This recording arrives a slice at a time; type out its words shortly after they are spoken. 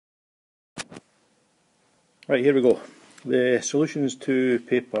Right, here we go. The solutions to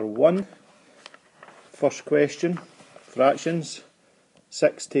paper 1. First question, fractions.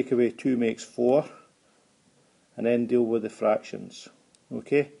 6 take away 2 makes 4. And then deal with the fractions.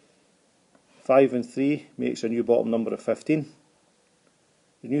 Okay? 5 and 3 makes a new bottom number of 15.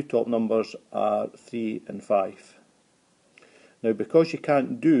 The new top numbers are 3 and 5. Now, because you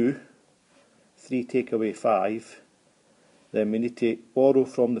can't do 3 take away 5, then we need to borrow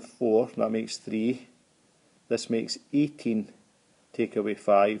from the 4, that makes 3. This makes 18 take away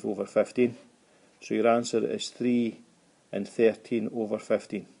 5 over 15. So your answer is 3 and 13 over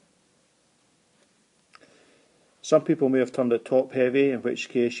 15. Some people may have turned it top heavy, in which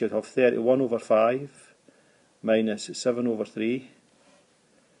case you'd have 31 over 5 minus 7 over 3,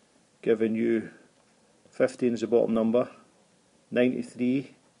 giving you 15 as the bottom number.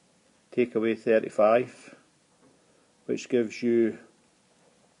 93 take away 35, which gives you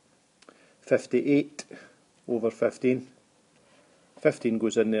 58 over 15. 15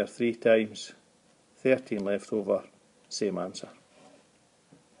 goes in there 3 times, 13 left over, same answer.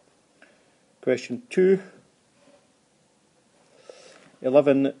 Question 2.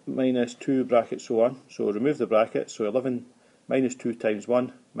 11 minus 2 bracket so on, so remove the bracket, so 11 minus 2 times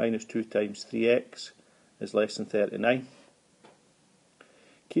 1 minus 2 times 3x is less than 39.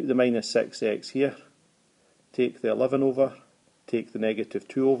 Keep the minus 6x here, take the 11 over, take the negative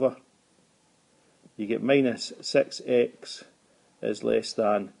 2 over, you get minus 6x is less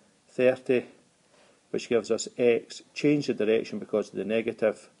than 30, which gives us x, change the direction because of the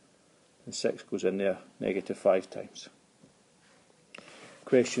negative, and 6 goes in there, negative 5 times.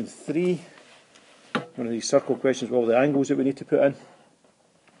 Question 3, one of these circle questions with all the angles that we need to put in.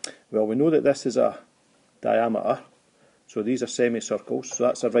 Well, we know that this is a diameter, so these are semicircles, so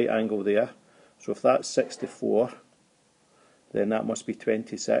that's a right angle there. So if that's 64, then that must be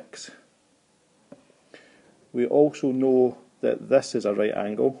 26. We also know that this is a right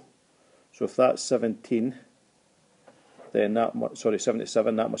angle, so if that's 17, then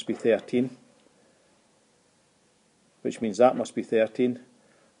 77, that must be 13, which means that must be 13.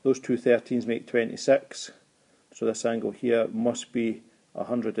 Those two 13s make 26, so this angle here must be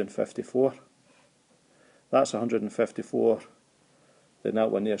 154. That's 154, then that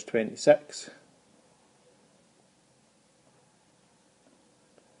one there's 26.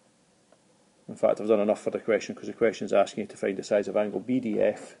 In fact, I've done enough for the question because the question is asking you to find the size of angle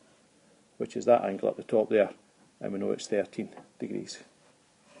BDF, which is that angle up the top there, and we know it's 13 degrees.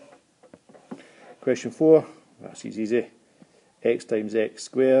 Question 4, that's easy. X times x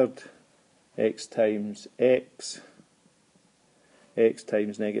squared, x times x, x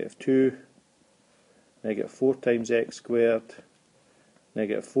times negative 2, negative 4 times x squared,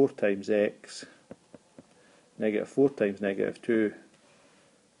 negative 4 times x, negative 4 times negative 2.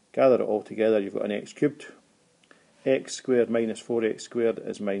 Gather it all together, you've got an x cubed. X squared minus 4x squared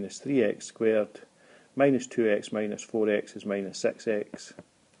is minus 3x squared, minus 2x minus 4x is minus 6x,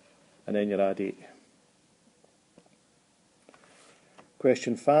 and then you add 8.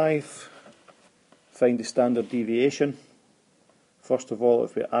 Question 5, find the standard deviation. First of all,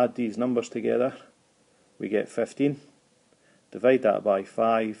 if we add these numbers together, we get 15. Divide that by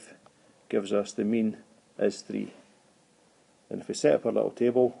 5, gives us the mean is 3. And if we set up our little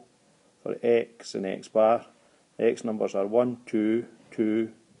table for x and x bar, the x numbers are 1, 2,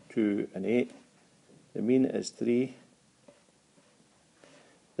 2, 2 and 8. The mean is 3.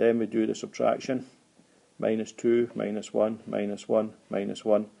 Then we do the subtraction. Minus 2, minus 1, minus 1, minus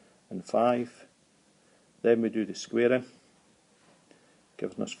 1 and 5. Then we do the squaring.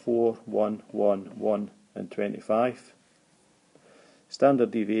 Giving us 4, 1, 1, 1 and 25.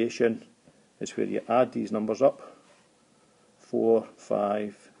 Standard deviation is where you add these numbers up. 4,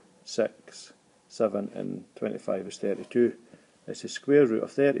 5, 6, 7 and 25 is 32. It's the square root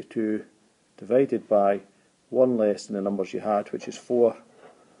of 32 divided by 1 less than the numbers you had, which is 4,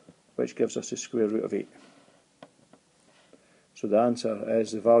 which gives us the square root of 8. So the answer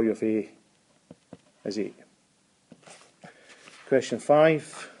is the value of A is 8. Question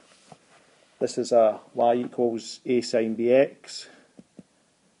 5. This is a y equals A sine bx.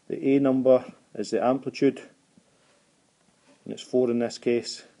 The A number is the amplitude, and it's 4 in this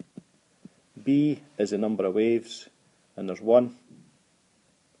case. B is the number of waves, and there's 1,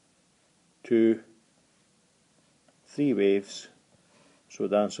 2, 3 waves, so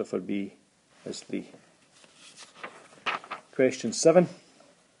the answer for B is 3. Question 7.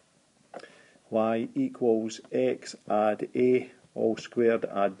 Y equals x add A all squared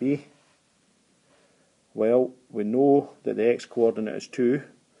add B. Well, we know that the x coordinate is 2,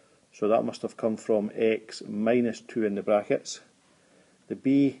 so that must have come from x minus 2 in the brackets. The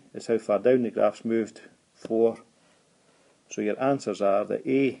B is how far down the graph's moved 4. So your answers are that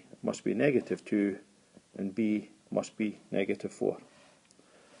A must be negative 2 and B must be negative 4.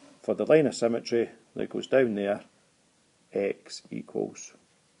 For the line of symmetry that goes down there, x equals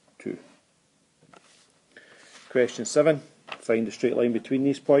 2. Question 7. Find the straight line between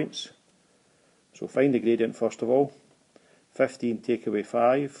these points. So find the gradient first of all. 15 take away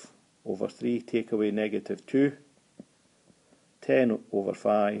 5 over 3 take away negative 2. 10 over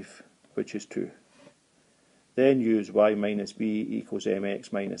 5, which is 2. Then use y minus b equals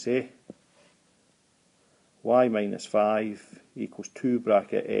mx minus a. Y minus 5 equals 2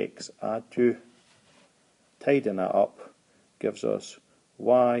 bracket x add 2. Tidying that up gives us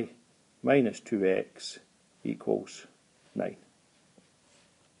y minus 2x equals 9.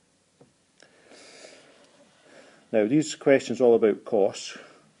 Now these questions are all about costs.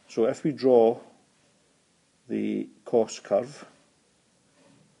 So if we draw the cost curve,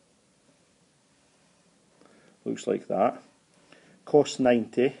 looks like that. Cost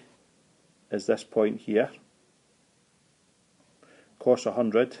 90 is this point here. Cost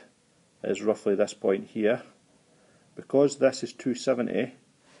 100 is roughly this point here. Because this is 270,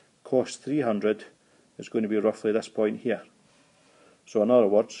 cost 300 is going to be roughly this point here. So in other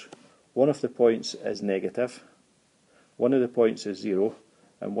words, one of the points is negative, one of the points is 0,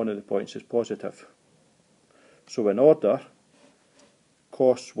 and one of the points is positive. So in order,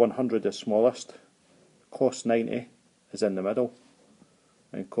 cost 100 is smallest, cost 90 is in the middle,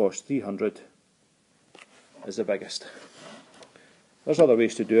 and cost 300 is the biggest. There's other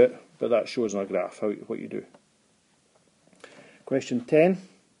ways to do it, but that shows in a graph what you do. Question 10.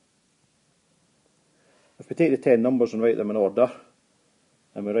 If we take the 10 numbers and write them in order,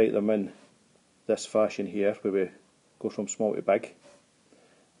 and we write them in this fashion here, where we go from small to big,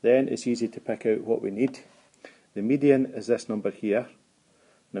 then it's easy to pick out what we need. The median is this number here.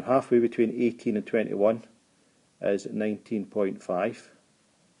 Now halfway between 18 and 21 is 19.5.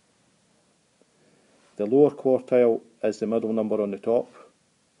 The lower quartile is the middle number on the top.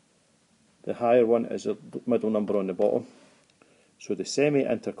 The higher one is the middle number on the bottom. So the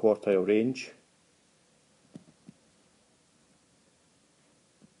semi-interquartile range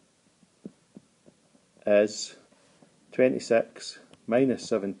is 26 minus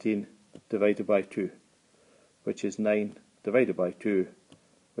 17 divided by 2, which is 9 divided by 2,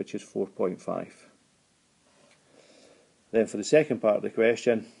 which is 4.5. Then for the second part of the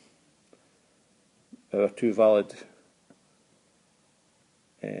question, our two valid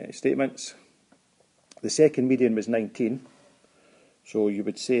statements. The second median was 19, so you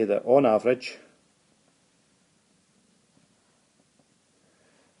would say that on average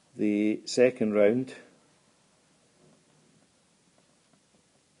the second round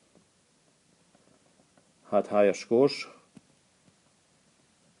had higher scores.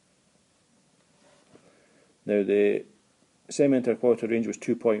 Now the semi-interquartile range was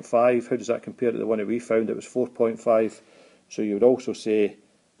 2.5. How does that compare to the one that we found? It was 4.5. So you would also say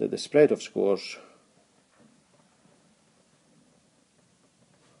that the spread of scores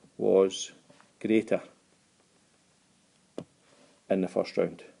was greater in the first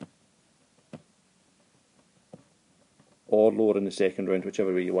round, or lower in the second round,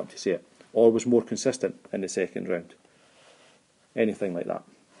 whichever way you want to say it, or was more consistent in the second round. Anything like that.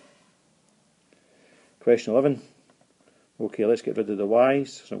 Question 11. Okay, let's get rid of the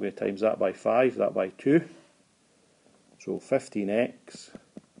y's. So I'm going to times that by 5, that by 2. So 15x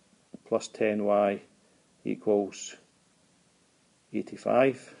plus 10y equals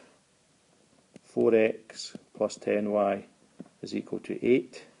 85. 4x plus 10y is equal to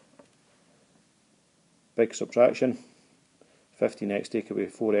 8. Big subtraction. 15x take away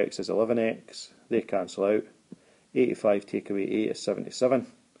 4x is 11x. They cancel out. 85 take away 8 is 77.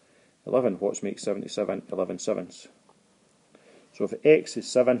 11 what's makes 77? 11 sevens. So if x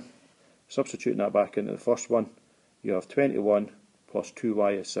is 7, substituting that back into the first one, you have 21 plus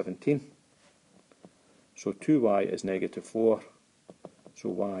 2y is 17. So 2y is negative 4, so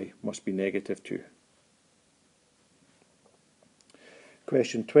y must be negative 2.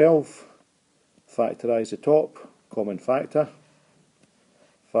 Question 12. Factorise the top, common factor.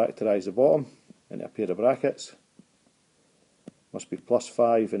 Factorise the bottom into a pair of brackets. Must be plus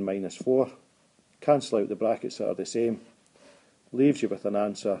 5 and minus 4. Cancel out the brackets that are the same. Leaves you with an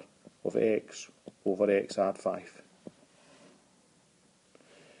answer of x over x add 5.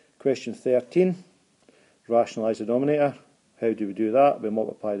 Question 13. Rationalise the denominator. How do we do that? We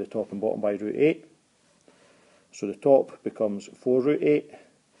multiply the top and bottom by root 8. So the top becomes 4 root 8.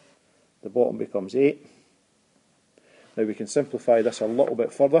 The bottom becomes 8. Now we can simplify this a little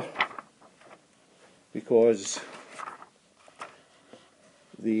bit further, because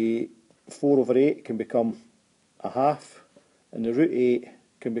the 4 over 8 can become a half, and the root 8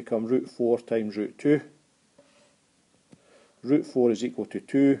 can become root 4 times root 2. Root 4 is equal to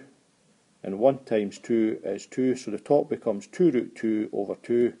 2, and 1 times 2 is 2, so the top becomes 2 root 2 over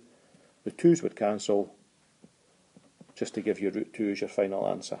 2. The 2's would cancel, just to give you root 2 as your final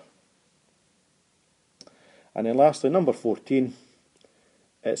answer. And then lastly, number 14,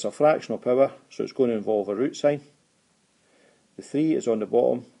 it's a fractional power, so it's going to involve a root sign. The 3 is on the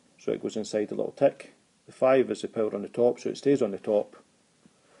bottom, so it goes inside the little tick. The 5 is the power on the top, so it stays on the top.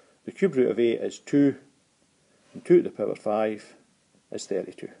 The cube root of 8 is 2, and 2 to the power 5 is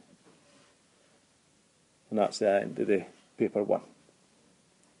 32. And that's the end of the paper 1.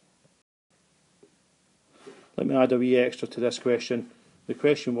 Let me add a wee extra to this question. The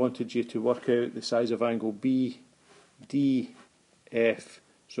question wanted you to work out the size of angle BDF,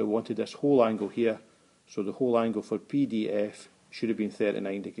 so it wanted this whole angle here, so the whole angle for BDF should have been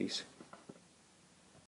 39 degrees.